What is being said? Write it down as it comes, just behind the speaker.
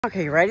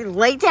Okay, you ready?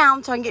 Lay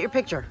down so I can get your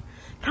picture.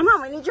 Come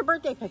on, we need your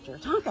birthday picture.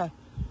 Tonka.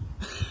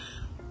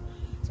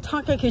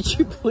 Tonka, could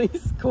you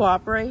please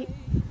cooperate?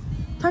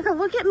 Tonka,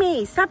 look at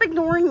me. Stop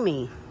ignoring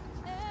me.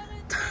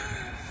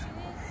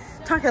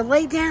 Tonka,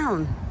 lay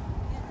down.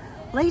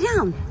 Lay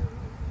down.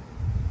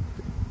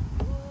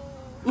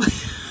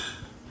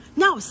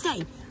 No,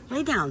 stay.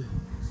 Lay down.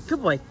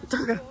 Good boy.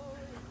 Tonka,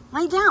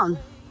 lay down.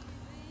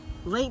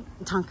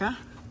 Tonka,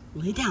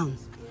 lay down.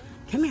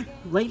 Come here.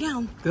 Lay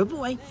down. Good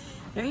boy.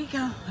 There you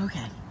go.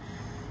 Okay.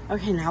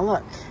 Okay, now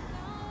look.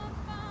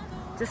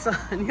 Just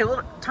need a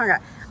little, Tonka,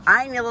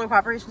 I need a little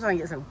cooperation so I can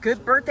get some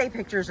good birthday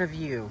pictures of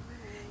you.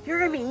 You're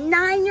going to be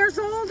 9 years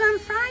old on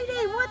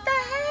Friday. What the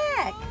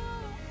heck?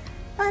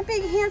 My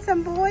big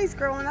handsome boy's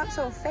growing up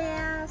so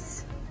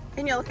fast.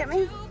 Can you look at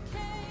me?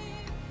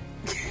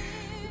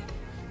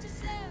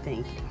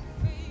 Thank you.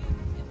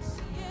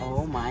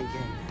 Oh my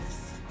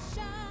goodness.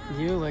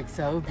 You look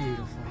so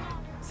beautiful.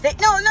 Stay,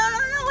 no,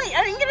 wait.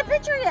 I didn't get a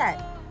picture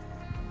yet.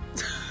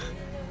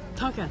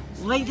 Tonka,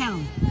 lay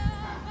down.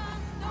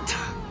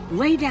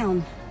 Lay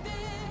down.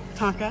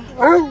 Tonka.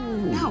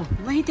 No,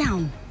 lay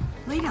down.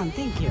 Lay down,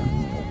 thank you.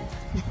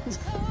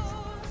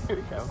 There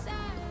we go.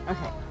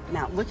 Okay,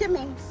 now look at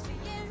me.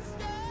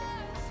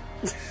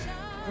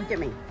 Look at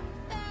me.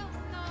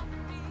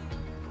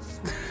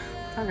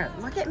 Tonka,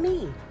 look at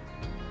me.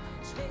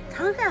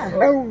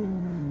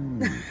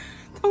 Tonka.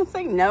 Don't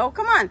say no.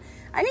 Come on.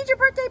 I need your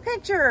birthday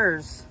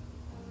pictures.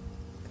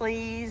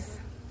 Please.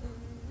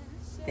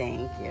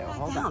 Thank you.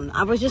 Hold on.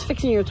 I was just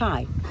fixing your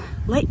tie.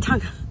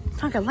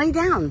 Tonka, lay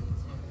down.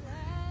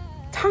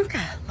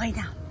 Tonka, lay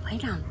down. Lay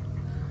down.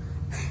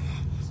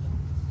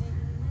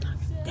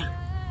 Tonka, down.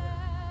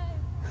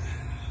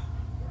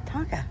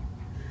 Tonka,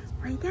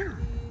 lay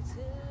down.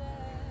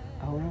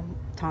 Oh,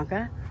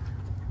 Tonka,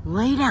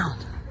 lay down.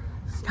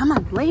 Come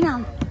on, lay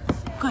down.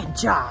 Good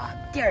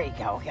job. There you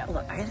go. Okay,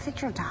 look, I gotta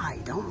fix your tie.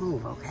 Don't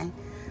move, okay?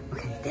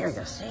 Okay, there you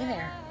go. Stay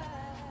there.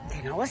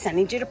 Okay, now listen, I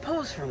need you to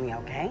pose for me,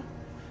 okay?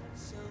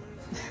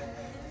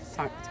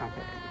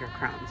 Tonka, your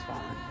crown's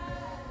falling.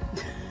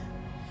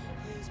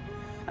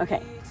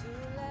 Okay.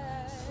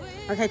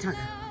 Okay,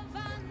 Tonka.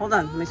 Hold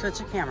on, let me switch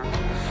the camera.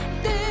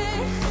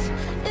 This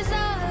is all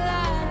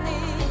I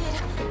need.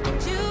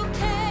 You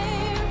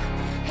came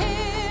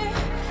here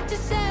to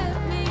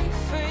set me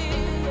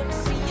free. I'm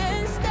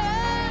seeing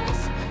stars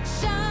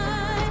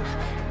shine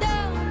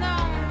down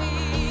on me.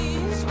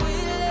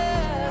 Sweet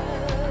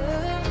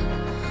love,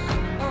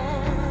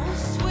 oh,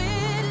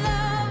 sweet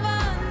love, I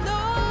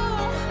know.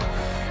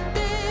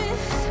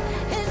 This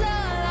is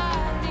all I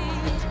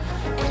need.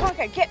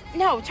 Tonka,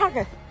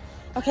 Tonka.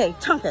 Okay,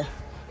 Tonka.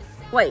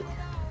 Wait.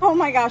 Oh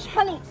my gosh,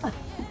 honey.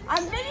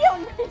 I'm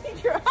videoing. I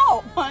need your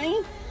help,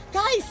 honey.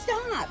 Guys,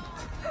 stop.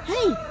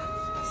 Hey,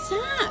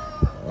 stop.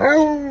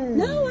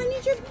 No, I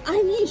need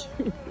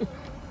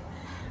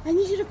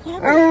you to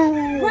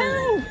cooperate.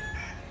 Wow.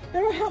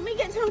 That'll help me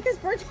get Tonka's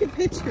birthday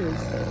pictures.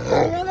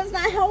 No, that's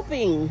not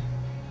helping.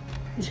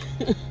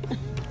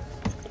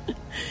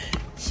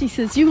 She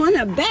says, you want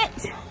to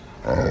bet?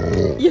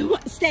 You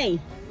want, stay.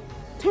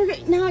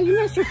 Tonka, no, you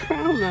messed your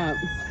crown up.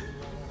 Oh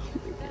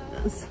my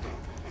goodness.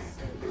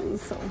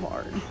 This is so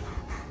hard.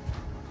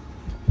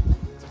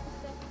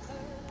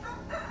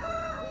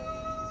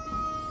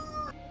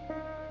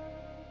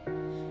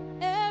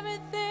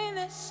 Everything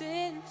that's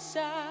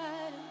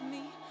inside of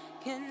me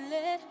can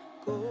let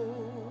go.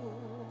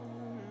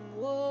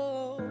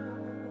 Whoa.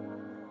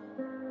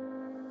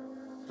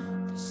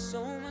 There's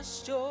so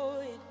much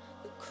joy in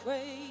the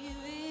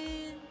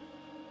craving.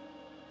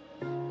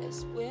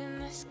 Let's win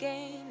this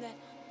game that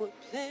we're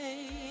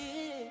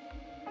playing.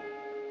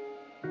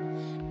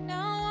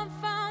 Now I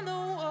found the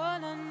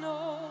one I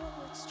know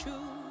it's true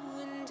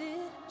and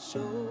it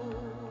shows.